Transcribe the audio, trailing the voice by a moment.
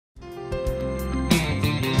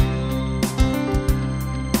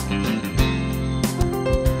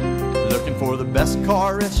for the best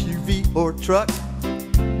car, SUV, or truck,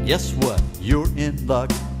 guess what? You're in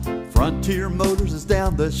luck. Frontier Motors is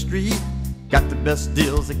down the street. Got the best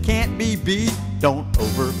deals that can't be beat. Don't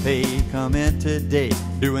overpay, come in today.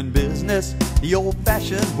 Doing business the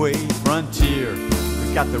old-fashioned way. Frontier,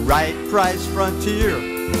 we've got the right price. Frontier,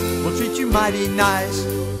 we'll treat you mighty nice.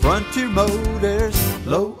 Frontier Motors,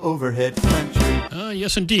 low overhead country.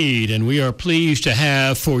 Yes, indeed. And we are pleased to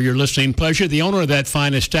have, for your listening pleasure, the owner of that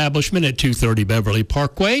fine establishment at 230 Beverly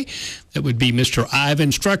Parkway. That would be Mr.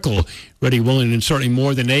 Iven Streckel. Ready, willing, and certainly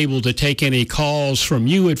more than able to take any calls from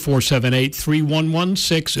you at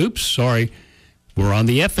 478-3116. Oops, sorry. We're on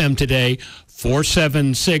the FM today.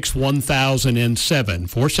 476-1007.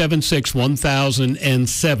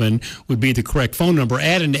 476-1007 would be the correct phone number.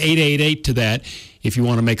 Add an 888 to that if you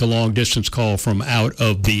want to make a long-distance call from out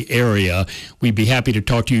of the area. We'd be happy to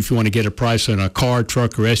talk to you if you want to get a price on a car,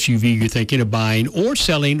 truck, or SUV you're thinking of buying or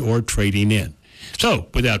selling or trading in. So,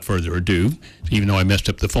 without further ado, even though I messed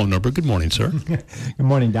up the phone number, good morning, sir. Good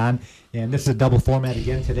morning, Don. And this is a double format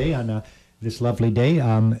again today on this lovely day.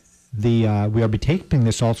 We are be taping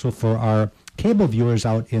this also for our cable viewers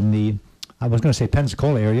out in the, I was going to say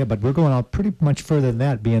Pensacola area, but we're going out pretty much further than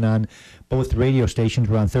that, being on both radio stations.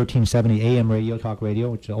 We're on 1370 AM radio, talk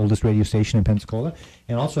radio, which is the oldest radio station in Pensacola.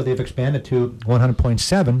 And also they've expanded to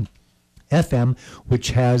 100.7 FM,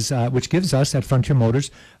 which gives us at Frontier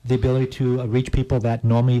Motors the ability to reach people that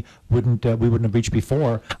normally we wouldn't have reached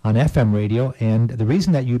before on FM radio. And the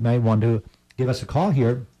reason that you might want to give us a call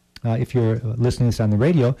here, if you're listening to this on the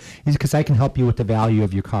radio, is because I can help you with the value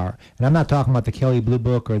of your car. And I'm not talking about the Kelley Blue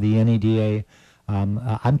Book or the NEDA.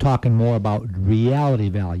 I'm talking more about reality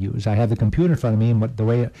values. I have the computer in front of me, and the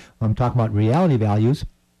way I'm talking about reality values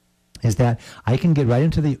is that I can get right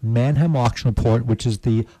into the Manheim Auction Report, which is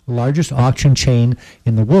the largest auction chain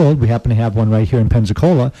in the world. We happen to have one right here in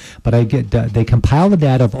Pensacola, but they compile the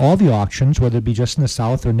data of all the auctions, whether it be just in the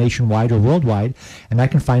South or nationwide or worldwide, and I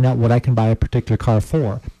can find out what I can buy a particular car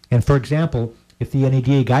for. And for example, if the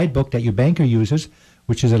NEDA guidebook that your banker uses,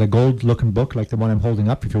 which is a gold-looking book like the one I'm holding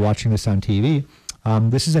up if you're watching this on TV,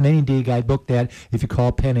 this is an NEDA guidebook that if you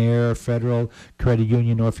call Penn Air, Federal Credit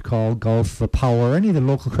Union, or if you call Gulf Power, or any of the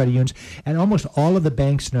local credit unions, and almost all of the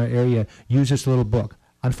banks in our area use this little book.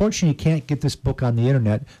 Unfortunately, you can't get this book on the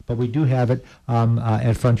internet, but we do have it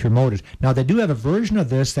at Frontier Motors. Now, they do have a version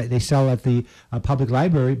of this that they sell at the public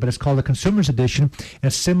library, but it's called the Consumer's Edition, and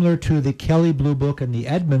it's similar to the Kelley Blue Book and the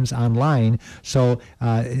Edmunds online, so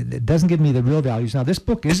it doesn't give me the real values. Now, this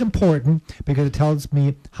book is important because it tells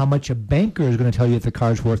me how much a banker is going to tell you if the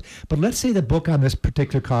car is worth. But let's say the book on this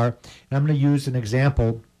particular car, and I'm going to use an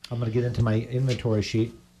example. I'm going to get into my inventory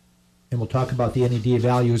sheet, and we'll talk about the NEDA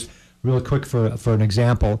values real quick for an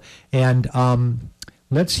example. And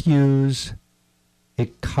let's use a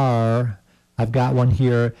car. I've got one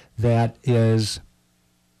here that is,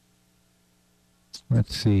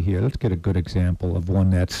 let's see here. Let's get a good example of one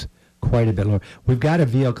that's quite a bit lower. We've got a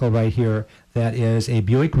vehicle right here that is a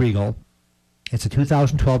Buick Regal. It's a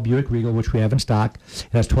 2012 Buick Regal, which we have in stock.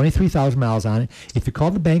 It has 23,000 miles on it. If you call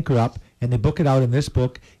the banker up and they book it out in this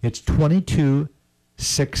book, it's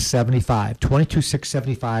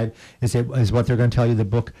 $22,675 is what they're going to tell you the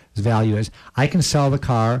book's value is. I can sell the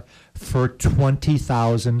car for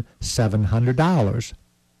 $20,700.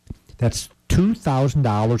 That's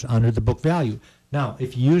 $2,000 under the book value. Now,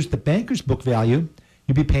 if you use the banker's book value,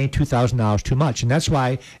 you'd be paying $2,000 too much. And that's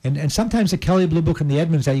why, and sometimes the Kelley Blue Book and the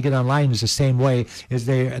Edmunds that you get online is the same way.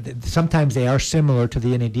 Sometimes they are similar to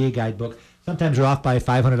the NEDA guidebook. Sometimes they're off by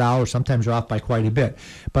 $500. Sometimes they're off by quite a bit.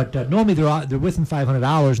 But normally they're within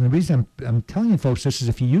 $500. And the reason I'm telling you folks this is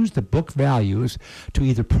if you use the book values to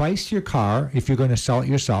either price your car, if you're going to sell it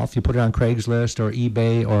yourself, you put it on Craigslist or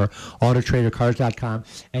eBay or AutoTraderCars.com,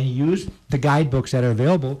 and you use the guidebooks that are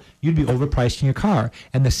available, you'd be overpricing your car.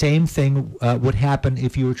 And the same thing would happen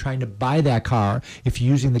if you were trying to buy that car. If you're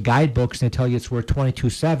using the guidebooks and they tell you it's worth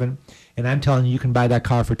 $22,700, and I'm telling you can buy that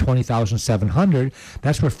car for $20,700,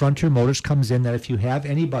 that's where Frontier Motors comes in, that if you have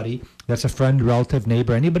anybody that's a friend, relative,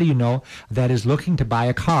 neighbor, anybody you know that is looking to buy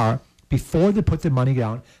a car, before they put their money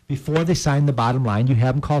down, before they sign the bottom line, you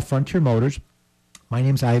have them call Frontier Motors. My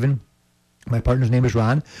name's Ivan. My partner's name is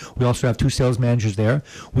Ron. We also have 2 sales managers there.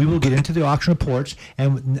 We will get into the auction reports,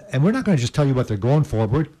 and we're not going to just tell you what they're going for.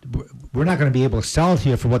 We're not going to be able to sell it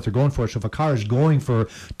here for what they're going for. So if a car is going for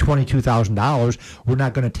 $22,000, we're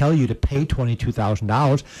not going to tell you to pay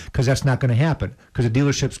 $22,000 because that's not going to happen. Because the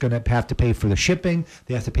dealership's going to have to pay for the shipping,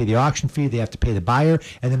 they have to pay the auction fee, they have to pay the buyer,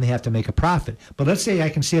 and then they have to make a profit. But let's say I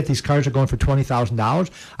can see that these cars are going for $20,000.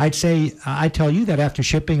 I'd tell you that after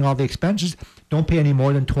shipping all the expenses, don't pay any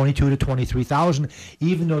more than $22,000 to $23,000,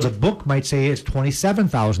 even though the book might say it's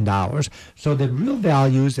 $27,000. So the real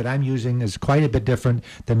values that I'm using is quite a bit different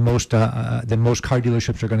than most car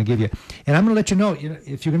dealerships are going to give you. And I'm going to let you know,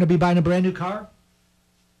 if you're going to be buying a brand new car,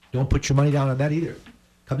 don't put your money down on that either.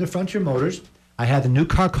 Come to Frontier Motors. I have the new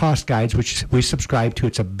car cost guides, which we subscribe to.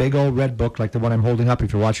 It's a big old red book like the one I'm holding up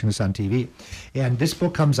if you're watching this on TV. And this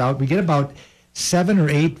book comes out. We get about 7 or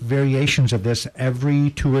 8 variations of this every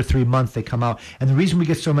 2 or 3 months they come out. And the reason we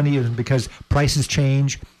get so many is because prices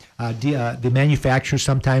change. The manufacturers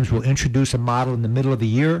sometimes will introduce a model in the middle of the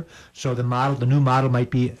year. So the new model might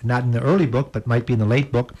be not in the early book, but might be in the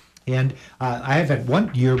late book. And I have had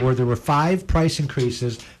one year where there were 5 price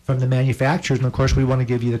increases from the manufacturers, and of course we want to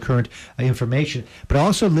give you the current information, but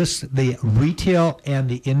also lists the retail and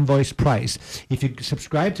the invoice price. If you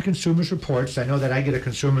subscribe to Consumers Reports, I know that I get a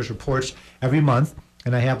Consumers Reports every month,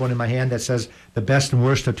 and I have one in my hand that says the best and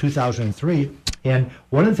worst of 2003. And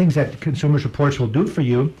one of the things that Consumers Reports will do for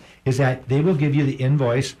you is that they will give you the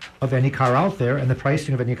invoice of any car out there and the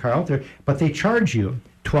pricing of any car out there, but they charge you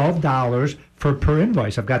 $12 per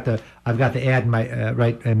invoice. I've got the ad in my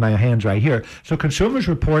right in my hands right here. So Consumers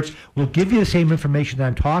Reports will give you the same information that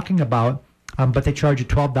I'm talking about, but they charge you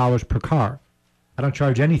 $12 per car. I don't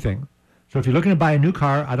charge anything. So if you're looking to buy a new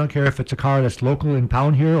car, I don't care if it's a car that's local in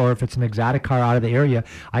town here or if it's an exotic car out of the area,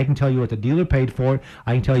 I can tell you what the dealer paid for it,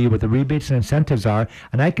 I can tell you what the rebates and incentives are,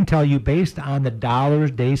 and I can tell you based on the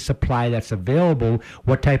dollars days supply that's available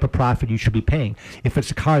what type of profit you should be paying. If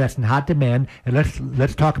it's a car that's in hot demand, and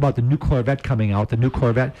let's talk about the new Corvette coming out. The new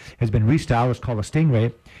Corvette has been restyled. It's called a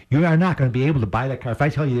Stingray. You are not going to be able to buy that car. If I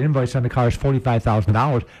tell you the invoice on the car is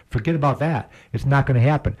 $45,000, forget about that. It's not going to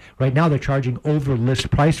happen. Right now they're charging over list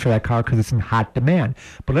price for that car because it's in hot demand.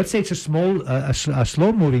 But let's say it's a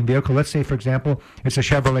slow-moving vehicle. Let's say, for example, it's a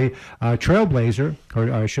Chevrolet Trailblazer,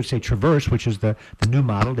 or I should say Traverse, which is the new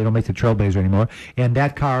model. They don't make the Trailblazer anymore. And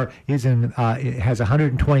that car is it has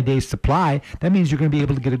 120 days supply. That means you're going to be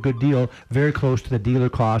able to get a good deal very close to the dealer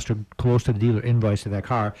cost or close to the dealer invoice of that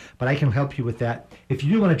car. But I can help you with that. If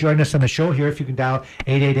you do want to join us on the show here, if you can dial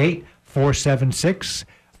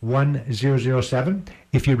 888-476-1007.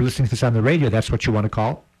 If you're listening to this on the radio, that's what you want to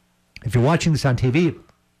call. If you're watching this on TV,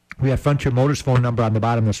 we have Frontier Motors phone number on the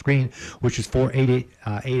bottom of the screen, which is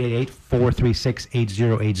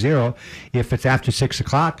 888-436-8080. If it's after 6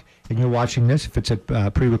 o'clock and you're watching this, if it's a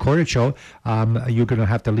pre-recorded show, you're going to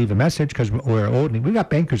have to leave a message because we're opening. We've got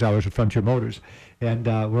bankers hours at Frontier Motors, and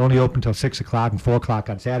we're only open until 6 o'clock and 4 o'clock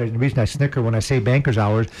on Saturday. And the reason I snicker when I say bankers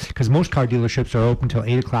hours, because most car dealerships are open till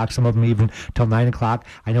 8 o'clock, some of them even till 9 o'clock.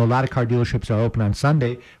 I know a lot of car dealerships are open on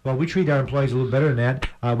Sunday. Well, we treat our employees a little better than that.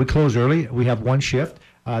 We close early. We have one shift.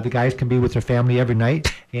 The guys can be with their family every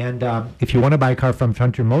night. And if you want to buy a car from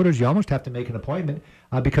Frontier Motors, you almost have to make an appointment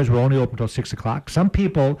because we're only open until 6 o'clock. Some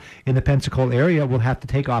people in the Pensacola area will have to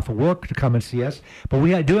take off of work to come and see us. But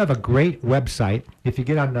we do have a great website. If you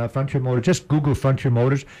get on Frontier Motors, just Google Frontier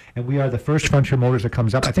Motors, and we are the first Frontier Motors that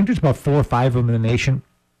comes up. I think there's about 4 or 5 of them in the nation.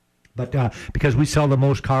 But because we sell the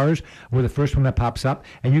most cars, we're the first one that pops up.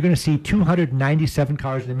 And you're going to see 297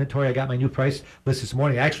 cars in inventory. I got my new price list this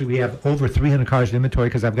morning. Actually, we have over 300 cars in inventory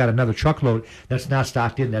because I've got another truckload that's not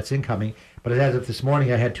stocked in, that's incoming. But as of this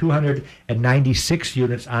morning, I had 296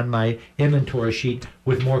 units on my inventory sheet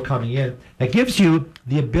with more coming in. That gives you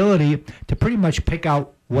the ability to pretty much pick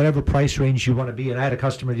out whatever price range you want to be. And I had a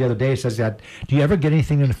customer the other day says that, do you ever get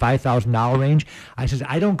anything in the $5,000 range? I says,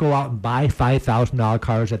 I don't go out and buy $5,000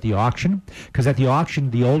 cars at the auction, because at the auction,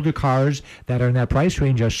 the older cars that are in that price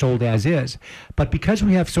range are sold as is. But because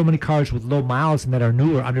we have so many cars with low miles and that are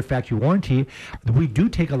newer under factory warranty, we do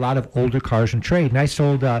take a lot of older cars in trade. And I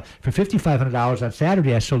sold, for $5,500 on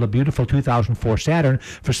Saturday, I sold a beautiful 2004 Saturn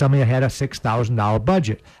for somebody that had a $6,000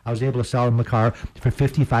 budget. I was able to sell them the car for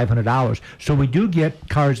 $5,500. So we do get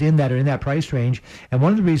cars in that are in that price range, and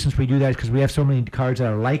one of the reasons we do that is because we have so many cars that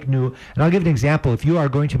are like new. And I'll give an example. If you are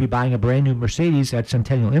going to be buying a brand new Mercedes at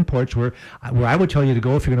Centennial Imports, where I would tell you to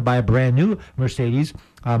go if you're going to buy a brand new Mercedes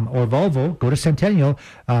or Volvo, go to Centennial,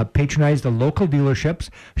 patronize the local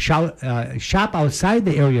dealerships, shop outside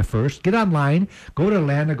the area first, get online, go to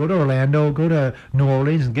Atlanta, go to Orlando, go to New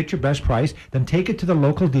Orleans and get your best price, then take it to the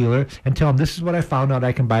local dealer and tell them, this is what I found out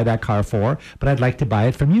I can buy that car for, but I'd like to buy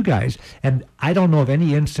it from you guys. And I don't know of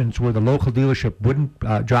any instance where the local dealership wouldn't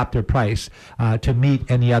drop their price to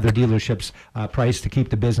meet any other dealership's price to keep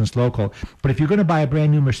the business local. But if you're going to buy a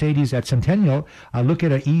brand new Mercedes at Centennial, look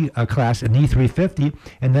at an E-Class, an E350,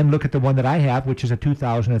 and then look at the one that I have, which is a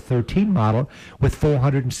 2013 model with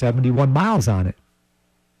 471 miles on it.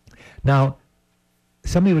 Now,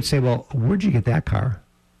 somebody would say, well, where'd you get that car?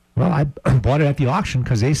 Well, I bought it at the auction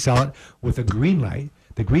because they sell it with a green light.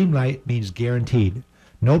 The green light means guaranteed.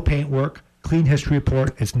 No paint work, clean history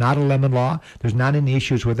report. It's not a lemon law. There's not any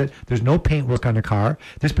issues with it. There's no paint work on the car.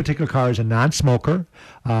 This particular car is a non-smoker.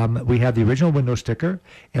 We have the original window sticker,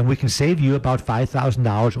 and we can save you about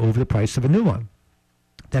 $5,000 over the price of a new one.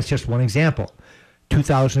 That's just one example.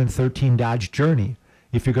 2013 Dodge Journey.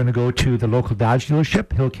 If you're going to go to the local Dodge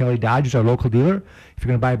dealership, Hill Kelly Dodge is our local dealer. If you're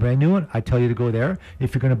going to buy a brand new one, I tell you to go there.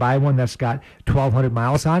 If you're going to buy one that's got 1,200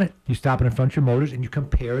 miles on it, you stop in front of your motors and you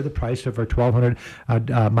compare the price of our 1,200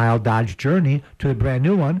 mile Dodge Journey to the brand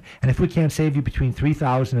new one. And if we can't save you between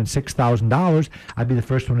 $3,000 and $6,000, I'd be the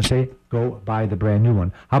first one to say, go buy the brand new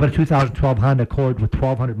one. How about a 2012 Honda Accord with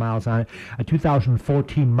 1,200 miles on it, a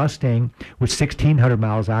 2014 Mustang with 1,600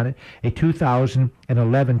 miles on it, a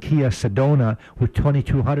 2011 Kia Sedona with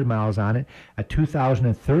 2,200 miles on it, a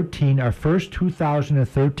 2013, our first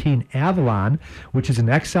 2013 Avalon, which is an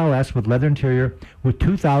XLS with leather interior with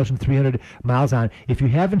 2,300 miles on it. If you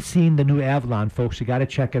haven't seen the new Avalon, folks, you got to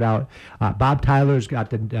check it out. Bob Tyler's got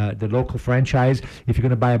the local franchise. If you're going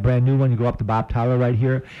to buy a brand new one, you go up to Bob Tyler right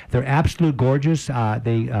here. They're absolute gorgeous.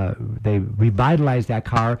 They revitalized that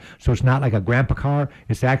car, so it's not like a grandpa car.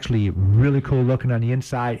 It's actually really cool looking on the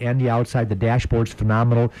inside and the outside. The dashboard's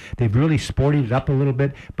phenomenal. They've really sportied it up a little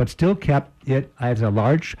bit, but still kept it as a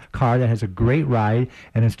large car that has a great ride,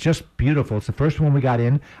 and it's just beautiful. It's the first one we got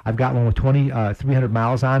in. I've got one with 2,300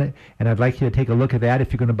 miles on it, and I'd like you to take a look at that.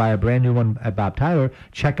 If you're going to buy a brand new one at Bob Tyler,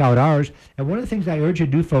 check out ours. And one of the things I urge you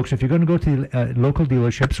to do, folks, if you're going to go to the local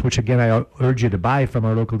dealerships, which again I urge you to buy from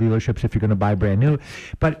our local dealerships if you're going to buy brand new,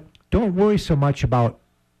 but don't worry so much about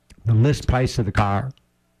the list price of the car,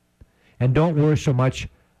 and don't worry so much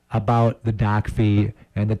about the dock fee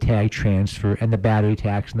and the tag transfer and the battery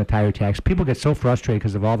tax and the tire tax. People get so frustrated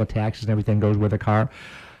because of all the taxes and everything goes with a car.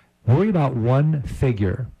 Worry about one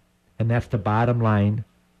figure, and that's the bottom line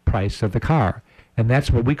price of the car. And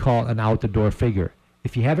that's what we call an out-the-door figure.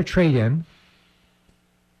 If you have a trade-in,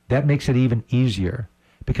 that makes it even easier,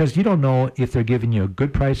 because you don't know if they're giving you a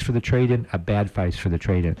good price for the trade-in, a bad price for the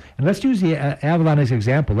trade-in. And let's use the Avalon as an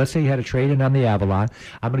example. Let's say you had a trade-in on the Avalon.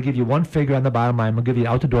 I'm going to give you one figure on the bottom line. I'm going to give you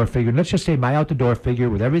an out-the-door figure. And let's just say my out-the-door figure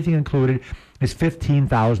with everything included is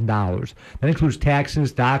 $15,000. That includes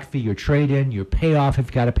taxes, dock fee, your trade-in, your payoff if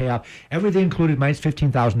you got to pay off. Everything included, mine's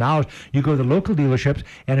 $15,000. You go to the local dealerships,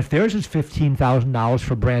 and if theirs is $15,000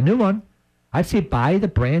 for a brand new one, I'd say buy the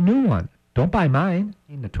brand new one. Don't buy mine.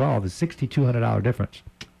 The 12 is $6,200 difference.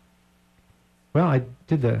 Well, I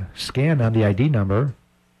did the scan on the ID number,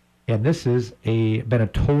 and this is been a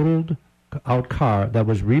totaled out car that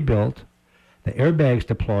was rebuilt. The airbags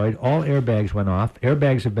deployed, all airbags went off,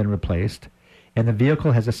 airbags have been replaced, and the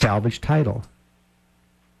vehicle has a salvage title.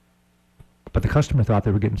 But the customer thought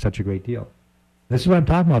they were getting such a great deal. This is what I'm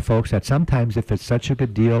talking about, folks, that sometimes if it's such a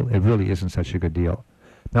good deal, it really isn't such a good deal.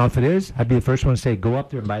 Now, if it is, I'd be the first one to say, go up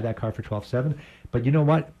there and buy that car for $12,700. But you know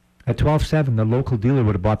what? At $12,700, the local dealer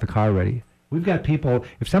would have bought the car already. We've got people,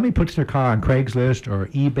 if somebody puts their car on Craigslist or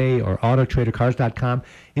eBay or AutoTraderCars.com,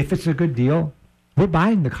 if it's a good deal, we're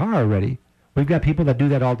buying the car already. We've got people that do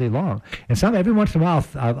that all day long. And every once in a while,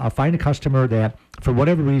 I'll find a customer that, for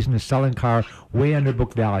whatever reason, is selling car way under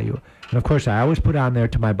book value. And, of course, I always put on there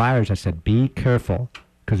to my buyers, I said, be careful,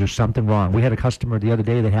 because there's something wrong. We had a customer the other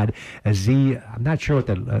day that had a Z, I'm not sure what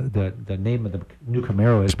the name of the new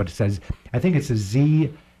Camaro is, but it says, I think it's a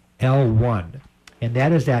ZL1. And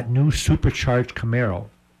that is that new supercharged Camaro.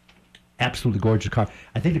 Absolutely gorgeous car.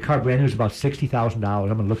 I think the car brand new is about $60,000. I'm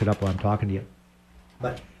going to look it up while I'm talking to you.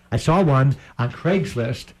 But I saw one on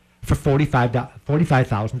Craigslist for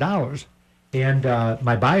 $45,000. And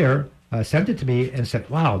my buyer sent it to me and said,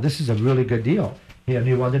 wow, this is a really good deal. And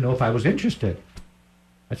he wanted to know if I was interested.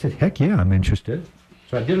 I said, heck yeah, I'm interested.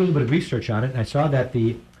 So I did a little bit of research on it, and I saw that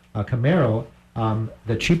the Camaro,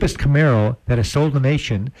 the cheapest Camaro that is sold in the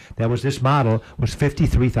nation, that was this model, was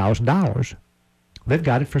 $53,000. They've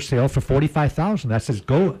got it for sale for $45,000. That says,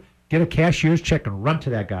 go get a cashier's check and run to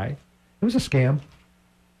that guy. It was a scam. It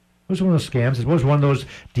was one of those scams. It was one of those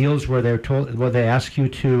deals where they ask you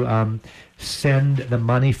to send the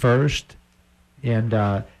money first and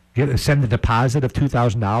send the deposit of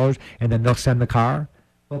 $2,000, and then they'll send the car.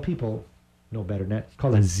 Well, people know better than that. It's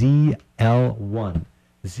called a ZL1.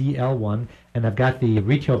 ZL1, and I've got the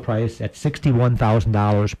retail price at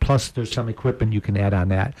 $61,000, plus there's some equipment you can add on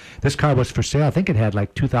that. This car was for sale. I think it had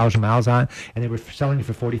like 2,000 miles on it, and they were selling it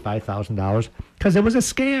for $45,000 because it was a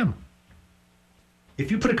scam. If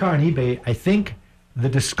you put a car on eBay, I think the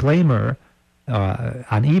disclaimer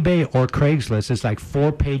on eBay or Craigslist is like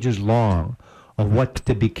 4 pages long of what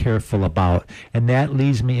to be careful about. And that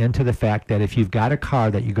leads me into the fact that if you've got a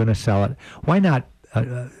car that you're going to sell it, why not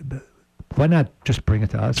just bring it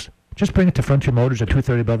to us? Just bring it to Frontier Motors at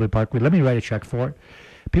 230 Beverly Parkway. Let me write a check for it.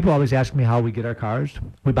 People always ask me how we get our cars.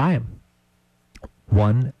 We buy them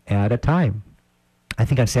one at a time. I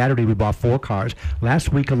think on Saturday we bought 4 cars.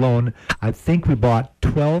 Last week alone, I think we bought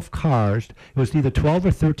 12 cars. It was either 12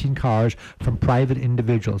 or 13 cars from private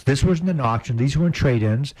individuals. This wasn't an auction. These weren't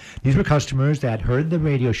trade-ins. These were customers that heard the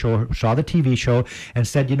radio show, saw the TV show, and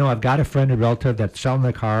said, you know, I've got a friend or relative that's selling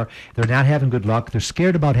their car. They're not having good luck. They're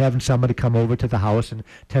scared about having somebody come over to the house and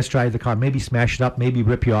test drive the car, maybe smash it up, maybe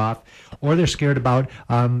rip you off. Or they're scared about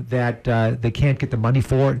that they can't get the money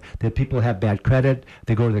for it, that people have bad credit.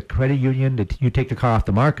 They go to the credit union. You take the car off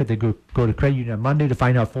the market. They go to credit union on Monday to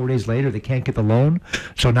find out 4 days later they can't get the loan.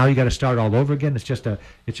 So now you got to start all over again. It's just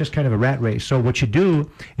kind of a rat race. So what you do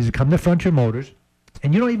is you come to Frontier Motors,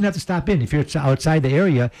 and you don't even have to stop in. If you're outside the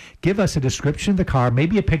area, give us a description of the car.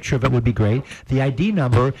 Maybe a picture of it would be great. The ID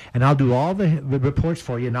number, and I'll do all the reports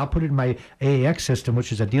for you, and I'll put it in my AAX system,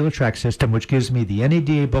 which is a dealer track system, which gives me the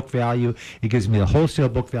NADA book value. It gives me the wholesale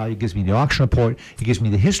book value. It gives me the auction report. It gives me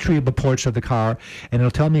the history of reports of the car, and it'll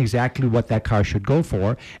tell me exactly what that car should go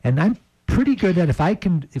for. And I'm pretty good at if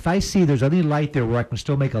I see there's any light there where I can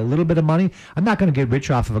still make a little bit of money, I'm not going to get rich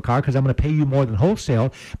off of a car because I'm going to pay you more than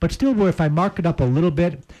wholesale, but still where if I mark it up a little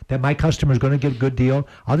bit that my customer is going to get a good deal,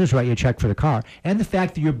 I'll just write you a check for the car. And the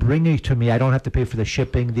fact that you're bringing it to me, I don't have to pay for the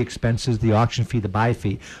shipping, the expenses, the auction fee, the buy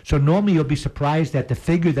fee. So normally you'll be surprised that the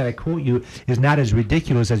figure that I quote you is not as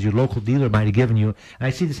ridiculous as your local dealer might have given you. And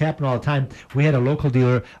I see this happen all the time. We had a local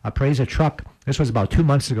dealer appraise a truck. This was about 2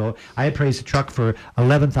 months ago. I appraised the truck for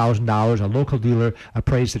 $11,000. A local dealer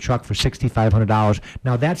appraised the truck for $6,500.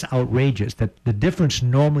 Now, that's outrageous. The difference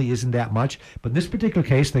normally isn't that much. But in this particular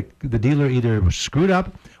case, the dealer either was screwed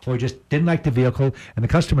up or just didn't like the vehicle. And the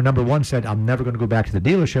customer, number one, said, I'm never going to go back to the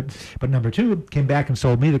dealership. But number two, came back and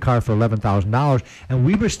sold me the car for $11,000. And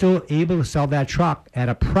we were still able to sell that truck at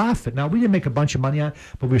a profit. Now, we didn't make a bunch of money on it,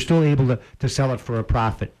 but we were still able to sell it for a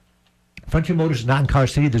profit. Frontier Motors is not in Car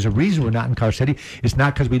City. There's a reason we're not in Car City. It's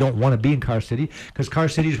not because we don't want to be in Car City, because Car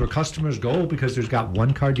City is where customers go because there's got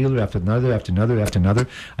one car dealer after another, after another, after another.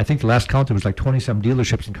 I think the last count there was like 20-some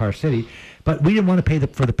dealerships in Car City, but we didn't want to pay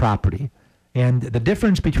for the property. And the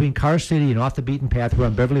difference between Car City and Off the Beaten Path, we're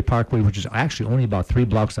on Beverly Parkway, which is actually only about 3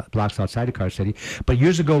 blocks outside of Car City. But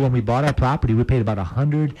years ago, when we bought our property, we paid about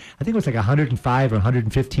 $105,000 or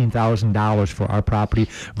 $115,000 for our property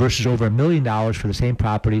versus over $1 million for the same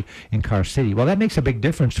property in Car City. Well, that makes a big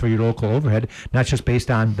difference for your local overhead, not just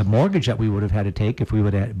based on the mortgage that we would have had to take if we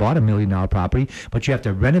would have bought $1 million property, but you have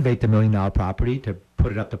to renovate the $1 million property to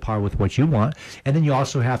put it up to par with what you want, and then you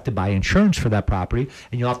also have to buy insurance for that property,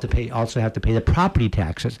 and you also have to pay the property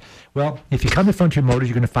taxes. Well, if you come to Frontier Motors,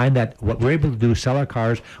 you're going to find that what we're able to do is sell our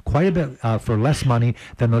cars quite a bit for less money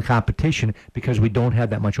than the competition because we don't have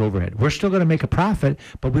that much overhead. We're still going to make a profit,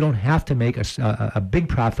 but we don't have to make a big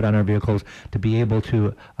profit on our vehicles to be able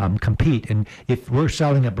to compete. And if we're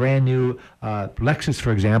selling a brand new Lexus,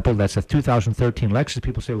 for example, that's a 2013 Lexus,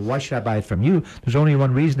 people say, well, why should I buy it from you? There's only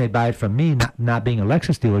one reason they buy it from me, not being a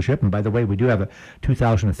Lexus dealership. And by the way, we do have a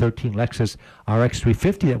 2013 Lexus RX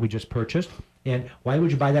 350 that we just purchased. And why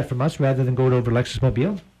would you buy that from us rather than go over Lexus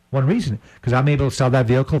Mobile? One reason, because I'm able to sell that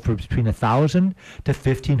vehicle for between $1,000 to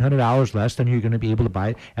 $1,500 less than you're going to be able to buy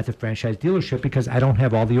it at the franchise dealership because I don't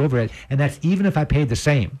have all the overhead. And that's even if I paid the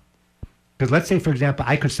same. Because let's say, for example,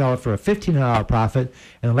 I could sell it for a $1,500 profit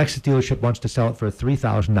and the Lexus dealership wants to sell it for a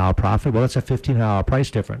 $3,000 profit. Well, that's a $1,500 price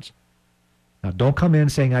difference. Now, don't come in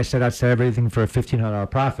saying I said I'd sell everything for a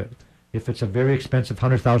 $1,500 profit. If it's a very expensive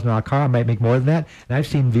 $100,000 car, I might make more than that. And I've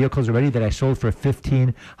seen vehicles already that I sold for a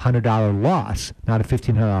 $1,500 loss, not a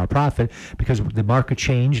 $1,500 profit, because the market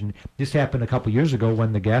changed. And this happened a couple years ago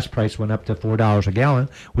when the gas price went up to $4 a gallon.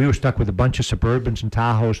 We were stuck with a bunch of Suburbans and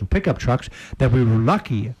Tahoes and pickup trucks that we were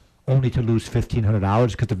lucky only to lose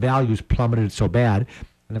 $1,500 because the values plummeted so bad.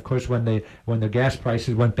 And of course, when the gas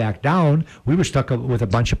prices went back down, we were stuck with a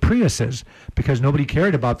bunch of Priuses because nobody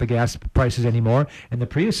cared about the gas prices anymore, and the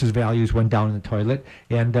Priuses values went down in the toilet,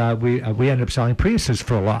 and we ended up selling Priuses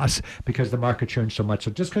for a loss because the market changed so much.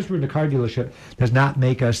 So just because we're in a car dealership does not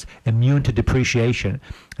make us immune to depreciation.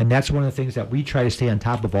 And that's one of the things that we try to stay on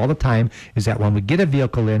top of all the time is that when we get a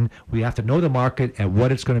vehicle in, we have to know the market and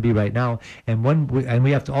what it's going to be right now. And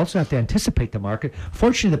we also have to anticipate the market.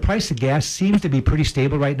 Fortunately, the price of gas seems to be pretty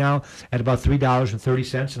stable right now at about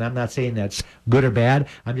 $3.30. And I'm not saying that's good or bad.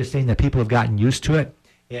 I'm just saying that people have gotten used to it.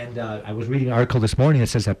 And I was reading an article this morning that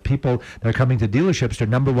says that people that are coming to dealerships, their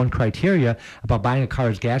number one criteria about buying a car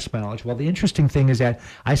is gas mileage. Well, the interesting thing is that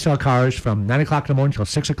I sell cars from 9 o'clock in the morning till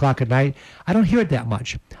 6 o'clock at night. I don't hear it that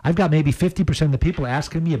much. I've got maybe 50% of the people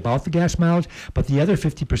asking me about the gas mileage, but the other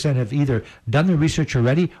 50% have either done their research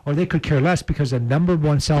already or they could care less, because the number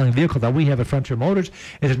one selling vehicle that we have at Frontier Motors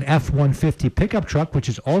is an F-150 pickup truck, which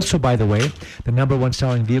is also, by the way, the number one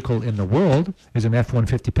selling vehicle in the world is an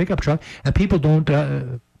F-150 pickup truck. And people don't...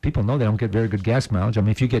 people know they don't get very good gas mileage. I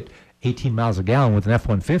mean, if you get 18 miles a gallon with an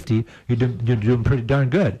F-150, you're doing pretty darn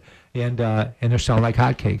good. And they're selling like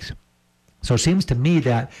hotcakes. So it seems to me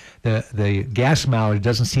that the gas mileage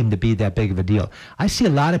doesn't seem to be that big of a deal. I see a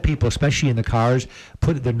lot of people, especially in the cars,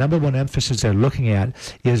 put their number one emphasis they're looking at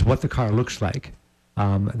is what the car looks like.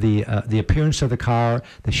 The appearance of the car,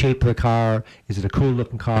 the shape of the car, is it a cool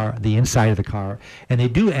looking car, the inside of the car. And they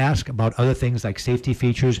do ask about other things like safety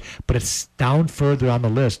features, but it's down further on the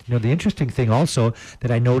list. You know, the interesting thing also that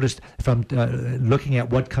I noticed from looking at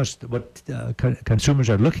what consumers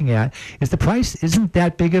are looking at is the price isn't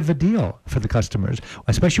that big of a deal for the customers,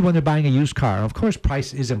 especially when they're buying a used car. Of course,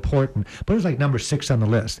 price is important, but it's like number 6 on the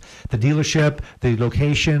list. The dealership, the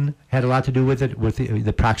location had a lot to do with it, with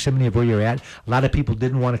the proximity of where you're at. A lot of people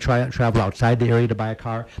didn't want to travel outside the area to buy a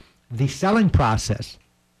car. The selling process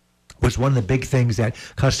was one of the big things that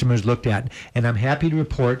customers looked at. And I'm happy to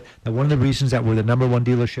report that one of the reasons that we're the number one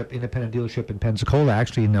dealership, independent dealership in Pensacola,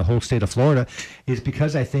 actually in the whole state of Florida, is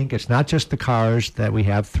because I think it's not just the cars that we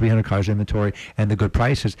have, 300 cars inventory, and the good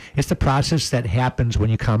prices. It's the process that happens when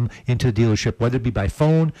you come into the dealership, whether it be by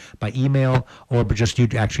phone, by email, or just you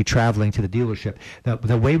actually traveling to the dealership.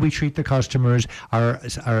 The way we treat the customers, our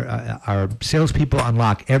salespeople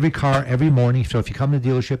unlock every car every morning. So if you come to the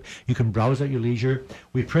dealership, you can browse at your leisure.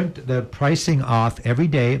 We print the pricing off every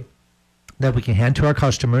day that we can hand to our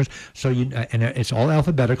customers. So and it's all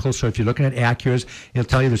alphabetical. So if you're looking at Acuras, it'll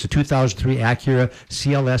tell you there's a 2003 Acura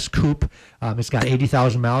CLS Coupe. It's got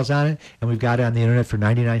 80,000 miles on it, and we've got it on the internet for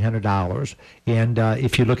 $9,900. And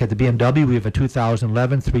if you look at the BMW, we have a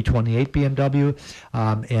 2011 328 BMW,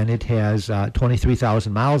 and it has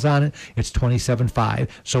 23,000 miles on it. It's $27,500.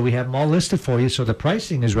 So we have them all listed for you. So the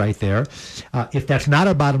pricing is right there. If that's not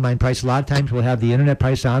our bottom line price, a lot of times we'll have the internet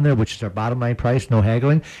price on there, which is our bottom line price, no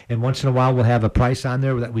haggling. And once in a while, we'll have a price on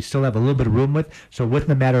there that we still have a little bit of room with. So within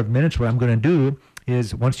a matter of minutes, what I'm going to do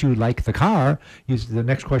is once you like the car, the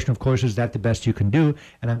next question, of course, is that the best you can do?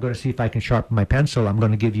 And I'm going to see if I can sharpen my pencil. I'm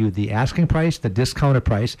going to give you the asking price, the discounted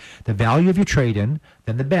price, the value of your trade-in,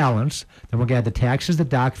 then the balance. Then we're going to add the taxes, the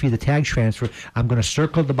doc fee, the tag transfer. I'm going to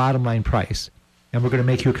circle the bottom line price. And we're going to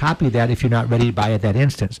make you a copy of that if you're not ready to buy at that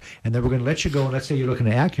instance. And then we're going to let you go, and let's say you're looking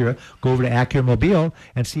at Acura, go over to Acura Mobile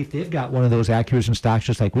and see if they've got one of those Acuras in stock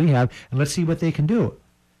just like we have, and let's see what they can do.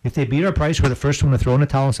 If they beat our price, we're the first one to throw in a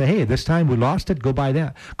towel and say, hey, this time we lost it, go buy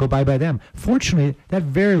that. Go buy by them. Fortunately, that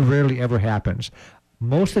very rarely ever happens.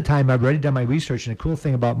 Most of the time, I've already done my research, and the cool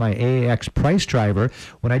thing about my AAX price driver,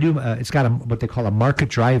 when I do, it's got what they call a market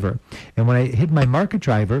driver. And when I hit my market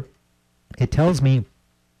driver, it tells me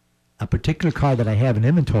a particular car that I have in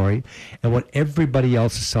inventory and what everybody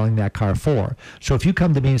else is selling that car for. So if you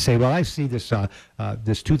come to me and say, well, I see this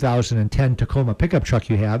 2010 Tacoma pickup truck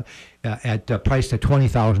you have priced at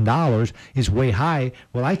 $20,000 is way high,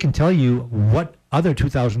 well, I can tell you what other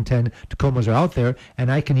 2010 Tacomas are out there,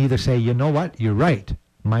 and I can either say, you know what, you're right,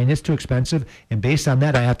 mine is too expensive, and based on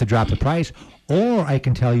that, I have to drop the price, or I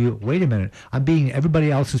can tell you, wait a minute, I'm beating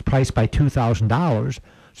everybody else's price by $2,000,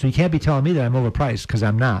 so you can't be telling me that I'm overpriced, because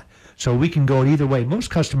I'm not. So we can go either way. Most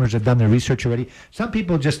customers have done their research already. Some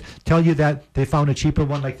people just tell you that they found a cheaper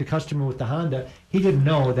one, like the customer with the Honda. He didn't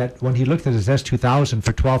know that when he looked at his S2000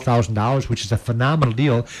 for $12,000, which is a phenomenal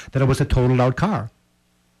deal, that it was a totaled out car.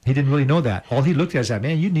 He didn't really know that. All he looked at is that,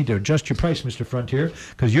 man, you need to adjust your price, Mr. Frontier,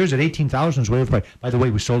 because yours at $18,000 is way overpriced. By the way,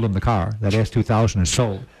 we sold him the car. That S2000 is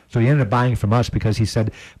sold. So he ended up buying it from us because he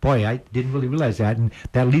said, boy, I didn't really realize that. And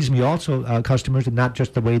that leads me also, customers, and not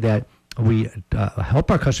just the way that we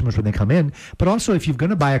help our customers when they come in, but also if you're going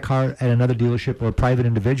to buy a car at another dealership or a private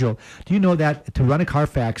individual, do you know that to run a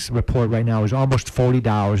Carfax report right now is almost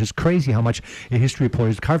 $40? It's crazy how much a history report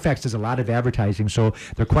is. Carfax does a lot of advertising, so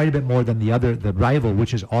they're quite a bit more than the rival,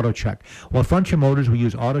 which is AutoCheck. Well, Frontier Motors, we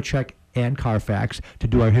use AutoCheck and Carfax to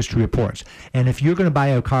do our history reports. And if you're going to buy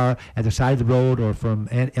a car at the side of the road or from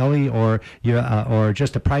Aunt Ellie or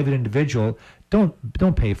just a private individual,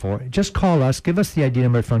 don't pay for it. Just call us, give us the ID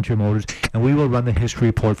number at Frontier Motors, and we will run the history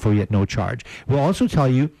report for you at no charge. We'll also tell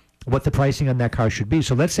you what the pricing on that car should be.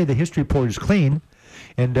 So let's say the history report is clean,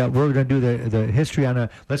 And we're going to do the history on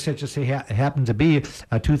let's just say it happens to be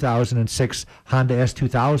a 2006 Honda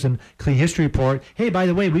S2000 clean history report. Hey, by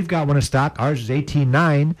the way, we've got one in stock. Ours is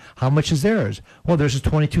 18.9. How much is theirs? Well, theirs is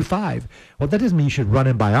 22.5. Well, that doesn't mean you should run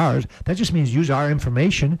and buy ours. That just means use our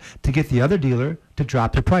information to get the other dealer to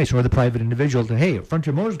drop the price, or the private individual to, hey,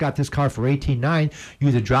 Frontier Motors got this car for 18.9. You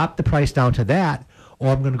either drop the price down to that, or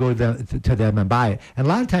I'm going to go to them and buy it. And a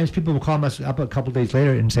lot of times people will call us up a couple of days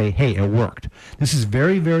later and say, hey, it worked. This is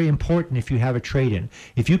very, very important if you have a trade-in.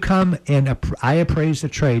 If you come and I appraise the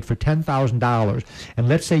trade for $10,000, and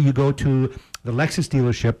let's say you go to the Lexus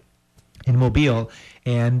dealership in Mobile,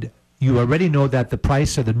 and you already know that the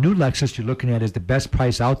price of the new Lexus you're looking at is the best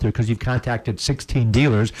price out there because you've contacted 16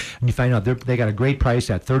 dealers, and you find out they got a great price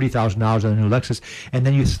at $30,000 on the new Lexus, and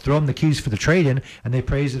then you throw them the keys for the trade-in, and they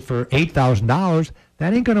praise it for $8,000.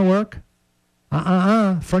 That ain't going to work.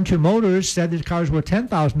 Frontier Motors said the car's worth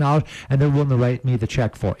 $10,000, and they're willing to write me the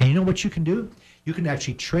check for it. And you know what you can do? You can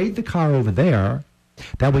actually trade the car over there.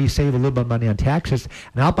 That way you save a little bit of money on taxes,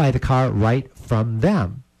 and I'll buy the car right from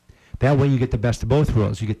them. That way you get the best of both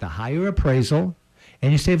worlds. You get the higher appraisal,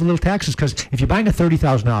 and you save a little taxes. Because if you're buying a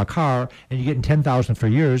 $30,000 car and you're getting $10,000 for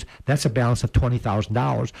years, that's a balance of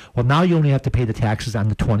 $20,000. Well, now you only have to pay the taxes on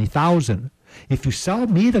the $20,000. If you sell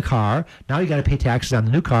me the car, now you got to pay taxes on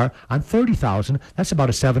the new car on $30,000. That's about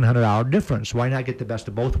a $700 difference. Why not get the best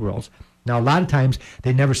of both worlds? Now, a lot of times,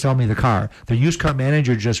 they never sell me the car. The used car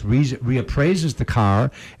manager just reappraises the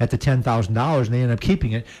car at the $10,000, and they end up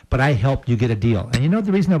keeping it, but I helped you get a deal. And you know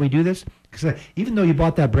the reason that we do this? Because even though you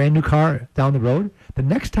bought that brand new car down the road, the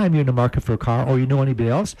next time you're in the market for a car, or you know anybody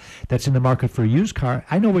else that's in the market for a used car,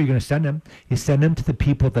 I know where you're going to send them. You send them to the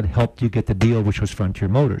people that helped you get the deal, which was Frontier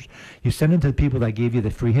Motors. You send them to the people that gave you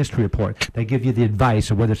the free history report, that give you the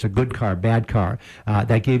advice of whether it's a good car, bad car,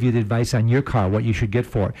 that gave you the advice on your car, what you should get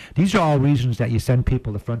for it. These are all reasons that you send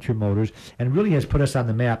people to Frontier Motors, and really has put us on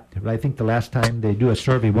the map. I think the last time they do a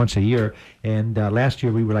survey once a year, and last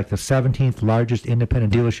year we were like the 17th largest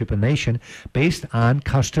independent dealership in the nation based on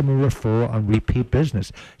customer referral and repeat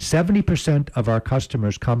business. 70% of our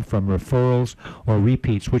customers come from referrals or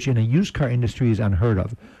repeats, which in a used car industry is unheard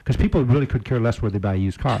of, because people really could care less where they buy a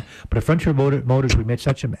used car. But at Frontier Motors, we made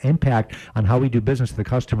such an impact on how we do business with the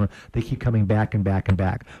customer, they keep coming back and back and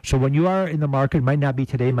back. So when you are in the market, it might not be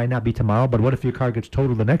today, might not be tomorrow, but what if your car gets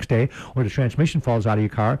totaled the next day, or the transmission falls out of your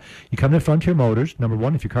car? You come to Frontier Motors. Number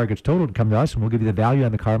one, if your car gets totaled, come to us, and we'll give you the value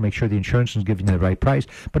on the car, make sure the insurance is giving you the right price.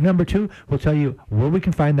 But number two, we'll tell you where we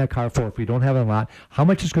can find that car for if we don't have it on lot, how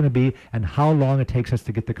much it's going to be, and how long it takes us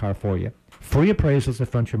to get the car for you. Free appraisals at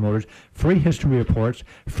Frontier Motors, free history reports,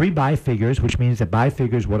 free buy figures, which means that buy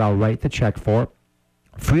figures what I'll write the check for,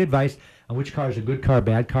 free advice on which car is a good car,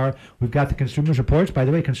 bad car. We've got the Consumers Reports. By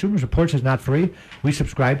the way, Consumers Reports is not free. We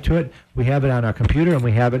subscribe to it. We have it on our computer, and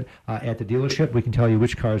we have it at the dealership. We can tell you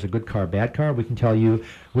which car is a good car, bad car. We can tell you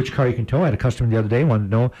which car you can tow. I had a customer the other day wanted to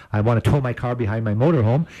know, I want to tow my car behind my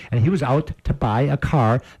motorhome, and he was out to buy a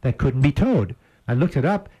car that couldn't be towed. I looked it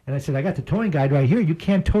up, and I said, I got the towing guide right here. You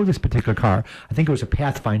can't tow this particular car. I think it was a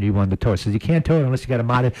Pathfinder you wanted to tow. It says you can't tow it unless you got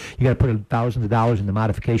to put thousands of dollars in the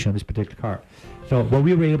modification of this particular car. So, well,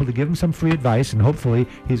 we were able to give him some free advice, and hopefully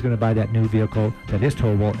he's going to buy that new vehicle that is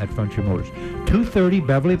towable at Frontier Motors. 230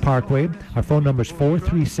 Beverly Parkway. Our phone number is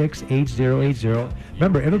 436-8080.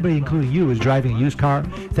 Remember, everybody, including you, is driving a used car.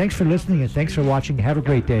 Thanks for listening, and thanks for watching. Have a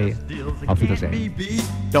great day. Auf Wiedersehen.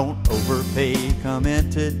 Don't overpay. Come in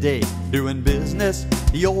today. Doing business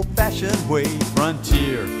the old-fashioned way.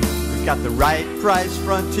 Frontier. We've got the right price.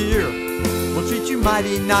 Frontier. We'll treat you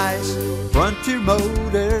mighty nice. Frontier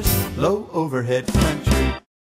Motors, low overhead country.